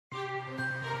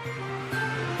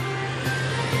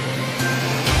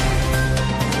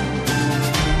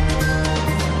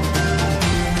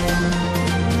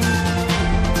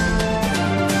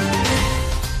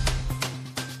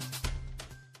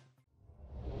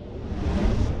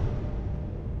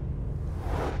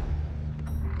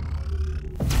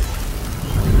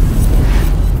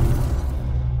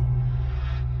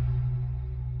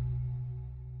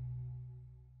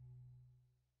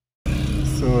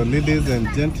So, ladies and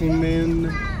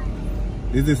gentlemen,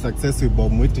 this is Success with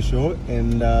Bob Mwiti Show,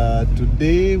 and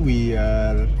today we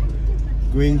are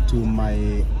going to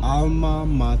my alma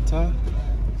mater,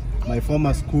 my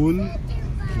former school,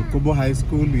 Kobo High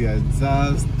School. We are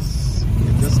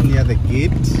just near the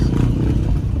gate,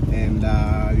 and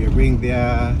we are going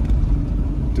there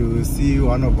to see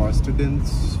one of our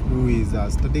students who is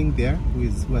studying there,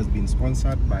 who has been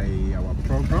sponsored by our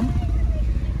program.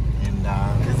 And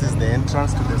this is the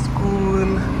entrance to the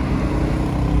school.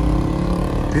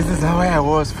 This is how I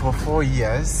was for 4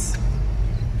 years,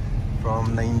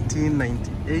 from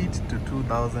 1998 to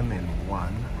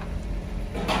 2001.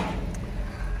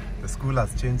 The school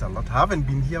has changed a lot. I haven't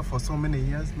been here for so many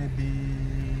years, maybe.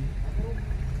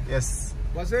 Yes.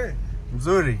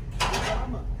 Mzuri.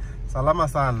 Salama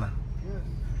sana.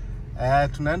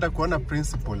 Tunaenda kuona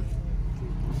principal.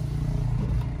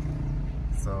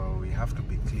 So we have to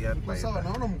be cleared by that.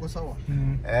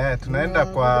 Tunaenda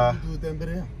kwa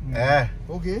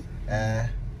Okay.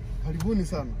 Karibuni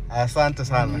sana. Asante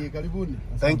sana. Karibuni.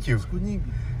 Thank you.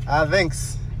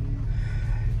 Thanks.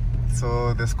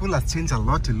 So the school has changed a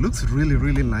lot. It looks really,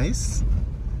 really nice,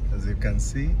 as you can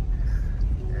see.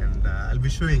 And I'll be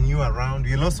showing you around.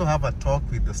 We'll also have a talk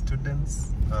with the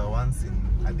students once in,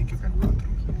 I think you can go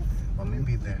through here, or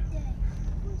maybe there.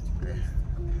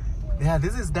 Yeah,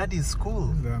 this is Daddy's school.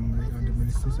 The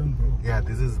administration, bro. Yeah,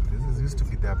 this is used to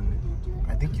be the.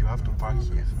 I think you have to park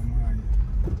here.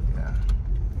 Yeah.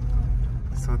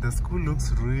 So the school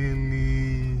looks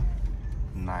really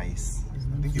nice. I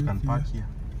think you can park here.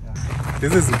 Yeah.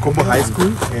 This is Kobo High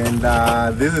School, and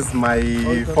this is my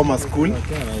former school.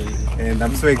 And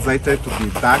I'm so excited to be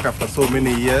back after so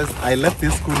many years. I left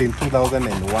this school in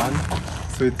 2001.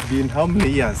 So it's been how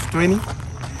many years? 20?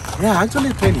 Yeah,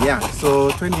 actually 20, yeah.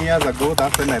 So 20 years ago,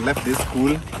 that's when I left this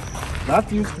school.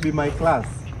 That used to be my class,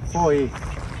 4A.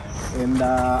 And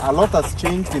a lot has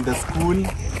changed in the school.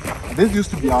 This used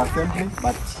to be our assembly,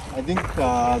 but I think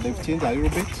they've changed a little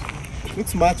bit.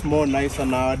 Looks much more nicer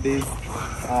nowadays.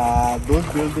 Those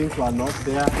buildings were not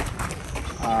there.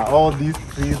 All these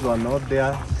trees were not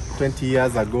there 20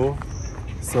 years ago.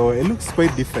 So it looks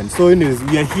quite different. So anyways,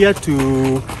 we are here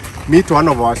to meet one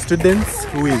of our students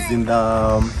who is in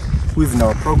our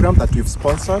program that we've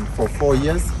sponsored for 4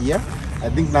 years here. I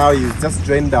think now he's just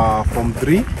joined Form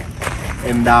 3,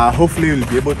 and hopefully we'll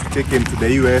be able to take him to the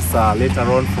US later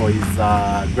on for his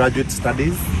graduate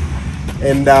studies.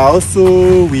 And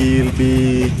also we'll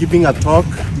be giving a talk,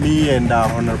 me and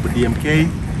Honorable DMK,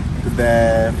 to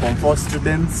the Form 4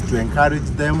 students to encourage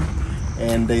them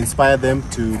and inspire them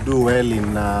to do well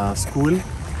in school,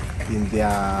 in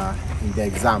their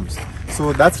exams.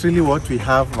 So that's really what we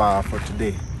have for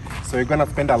today. So we're gonna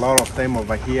spend a lot of time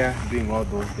over here doing all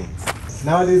those things.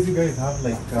 Nowadays you guys have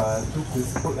like two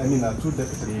principals, two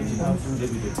deputy principals,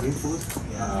 deputy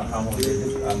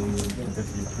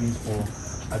principal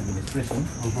administration.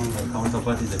 My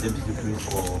counterpart is the deputy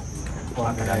principal for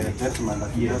academic.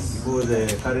 Yes,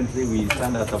 because currently we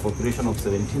stand at a population of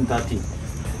 1730.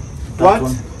 What?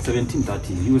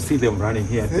 1730. You will see them running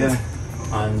here and there,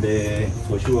 and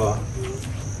for sure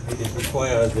it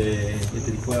requires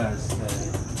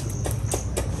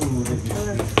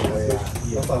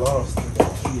that's a lot of stuff.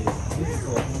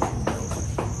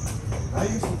 I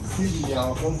used to see the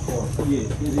home for.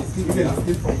 Yes, it is still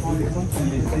for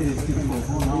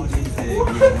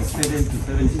nowadays 7 to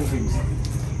 17 streams.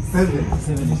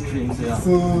 7 streams, yeah.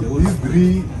 So these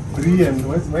three and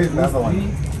where's the other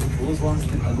one? Those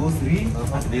 3 and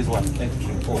this one,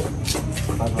 stream 4.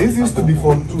 This used to be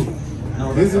Form 2.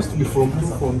 No, this used to be Form 2,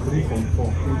 Form 3, Form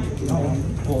 4. No,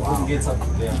 Form gets up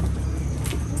there.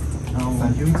 It's a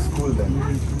huge school then.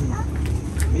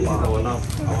 This is our lab,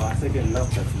 our second lab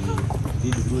that we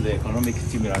did through the economic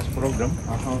stimulus program.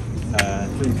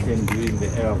 2010 during the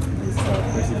era of this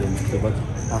President.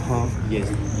 Yes,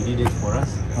 he did it for us.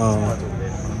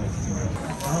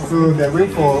 So they're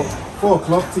going for 4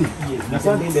 o'clock tea. Yes,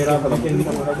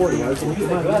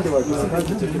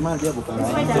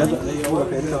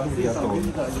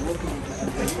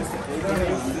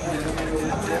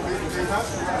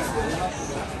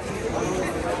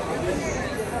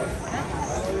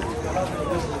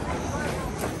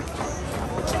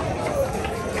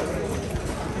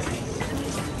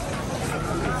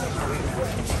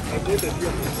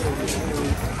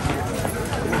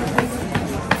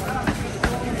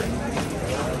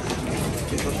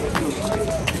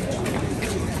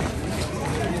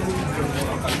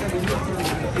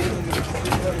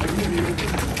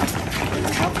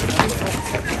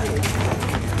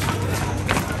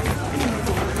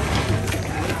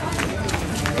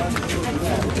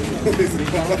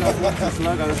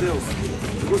 Slug ourselves.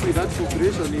 Because with that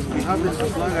population, if we happen to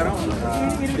flag around,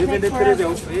 even the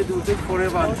president, it will take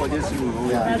forever and suggest you.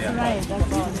 That's right,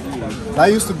 that's all.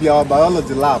 That used to be our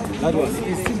biology lab. That was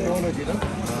it's still biology, no?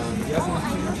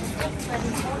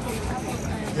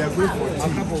 They are going for A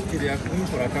couple of kids, they are going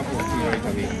for a couple of kids right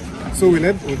away. So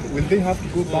will they have to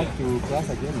go back to class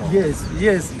again? Or?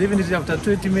 Yes, definitely after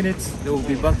 20 minutes, they will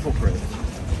be back for prep.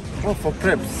 Oh, for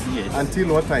preps? Yes.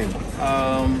 Until what time?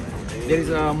 There is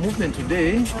a movement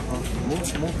today,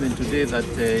 that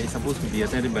is supposed to be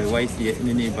attended by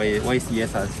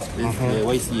YCSers,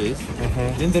 YCS.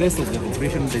 Then the rest of the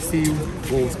operation, the CU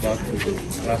goes back to the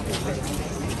class.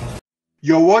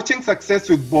 You're watching Success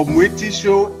with Bob Mwiti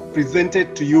Show,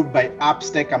 presented to you by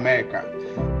Appstech America.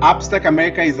 Appstech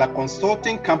America is a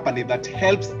consulting company that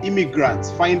helps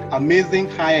immigrants find amazing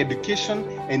higher education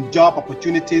and job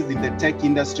opportunities in the tech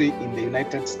industry in the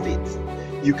United States.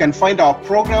 You can find our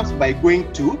programs by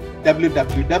going to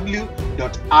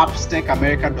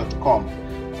www.appstechamerica.com.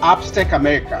 Appstech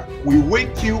America, we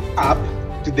wake you up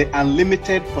to the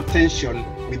unlimited potential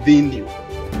within you.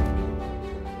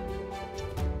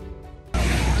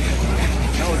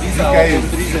 Now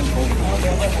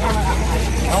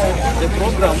the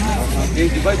program is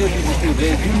divided into two,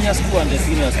 the junior school and the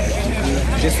senior school.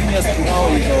 The senior school now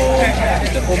is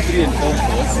the Form 3 and Form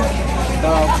 4. You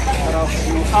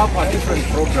have a different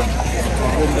program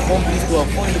from the Form 3 to a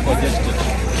point congested.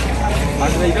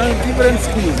 And they done different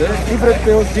schools, different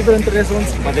fields, different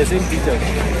lessons, but the same teacher.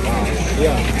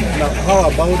 Yeah. Now, how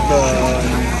about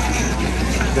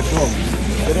the dorm?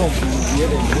 The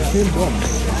same dorm.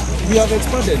 We have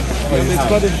expanded. We have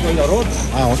expanded quite a lot.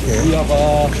 Ah, okay. We have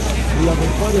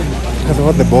expanded. Because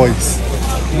about the boys?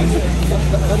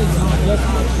 That is just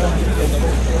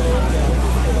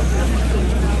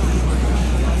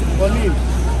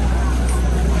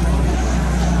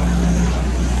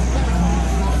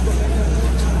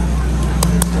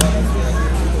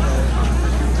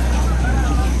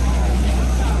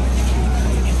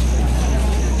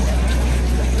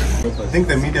I think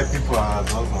the media people are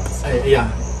those ones. yeah.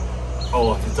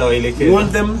 Oh, so you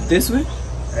want them this way?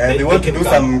 They want to do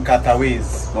some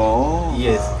cutaways. Oh,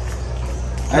 yes.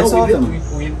 I saw them.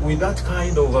 With that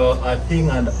kind of thing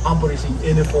and abolishing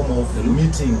any form of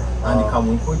meeting and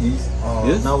communities,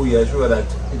 Yes. now we are sure that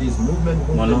it is movement.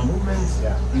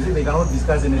 Yeah. You see, they cannot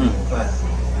discuss anything in class.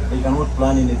 They cannot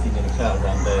plan anything in class.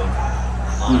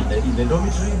 And in the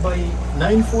dormitory by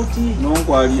 9:40, No,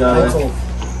 lights off.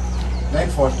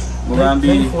 9:40. 9:40, and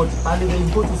they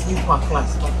go to sleep per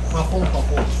class, per form.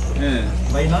 Yeah.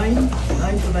 By 9 to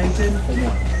 9:10 for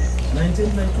one.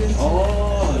 9:10, 9:20.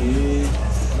 Oh, yeah.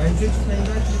 9:20 to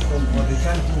 9:30 from They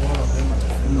can't do all of them.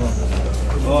 no.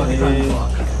 Oh, They yeah. can't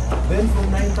work. Then from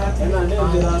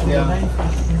 9:30, Yeah.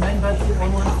 9:30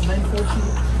 onwards, 9:40,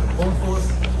 on force,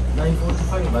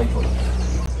 9:45, light on.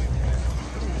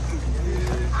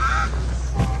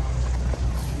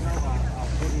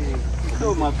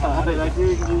 So much. How many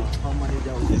days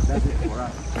does it for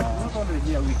us? Not only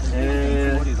here, we can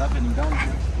see what is happening down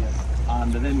here.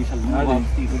 And then we shall move up.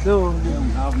 So we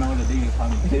have now the daily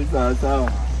farming.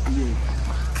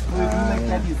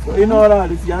 You know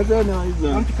what? It's just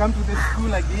Want to come to the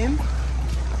school again?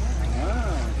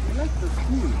 you like the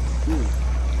school.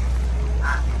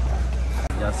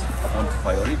 Just want to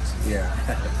violate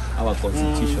our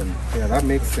constitution. Yeah, that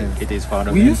makes sense. It is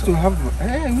fundamental. We used to have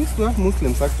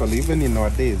Muslims actually, even in our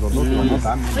days, although we were not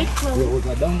that many. Wait, close. There was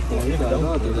a dam for it,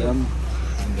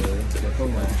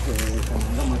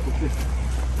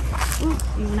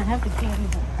 You're gonna have to carry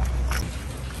that.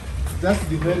 Just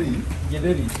the very.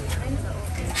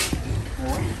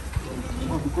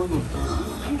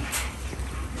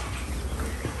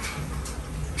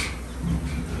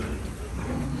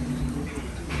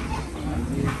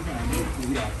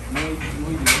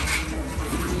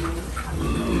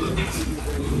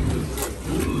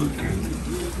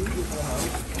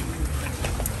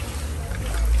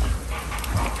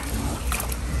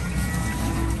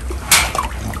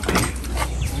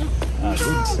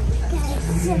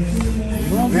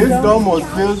 This dome was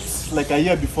built like a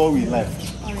year before we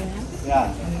left. Oh, yeah?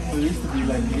 Yeah, so it used to be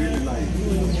like really nice.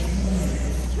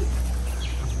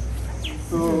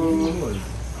 So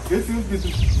this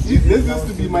used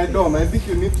to be my dorm. I think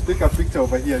you need to take a picture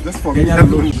over here just for me.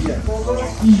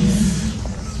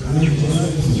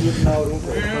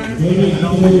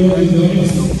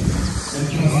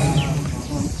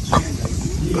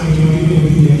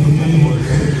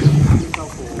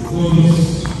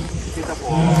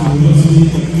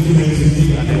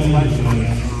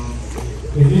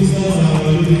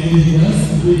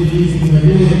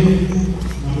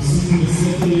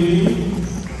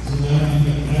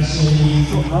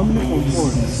 So how many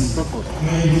composed in total?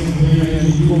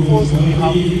 Composed, we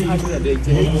have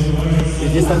 388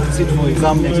 registered to sit for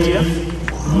exam next year.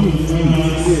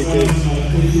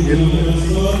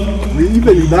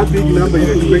 Even in that big number,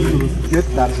 you expect to get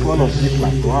that full of people.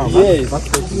 Wow, Yes.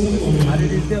 that's And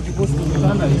it is there because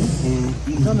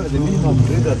internally, the minimum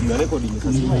grade that you are recording is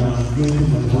a C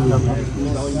minus.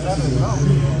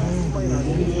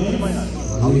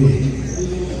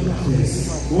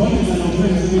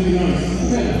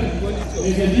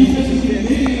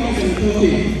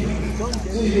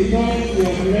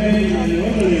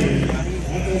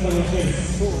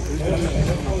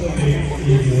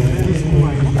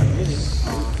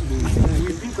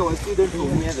 We think our students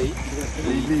from where they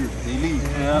live.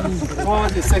 Yeah. For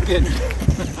the second.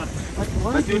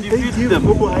 But you defeat them.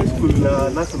 Bobo High School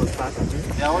national starter.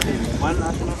 They are only one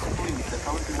national school in the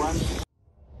county one.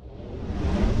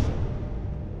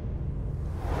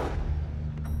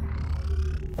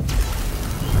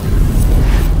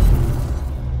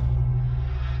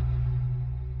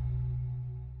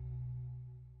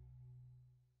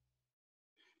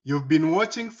 You've been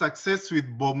watching Success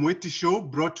with Bob Mwiti Show,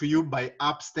 brought to you by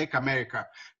Upstake America.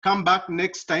 Come back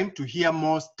next time to hear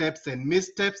more steps and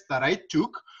missteps that I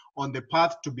took on the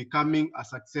path to becoming a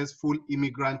successful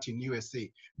immigrant in USA.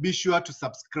 Be sure to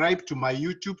subscribe to my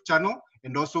YouTube channel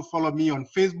and also follow me on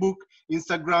Facebook,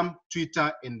 Instagram,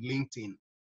 Twitter, and LinkedIn.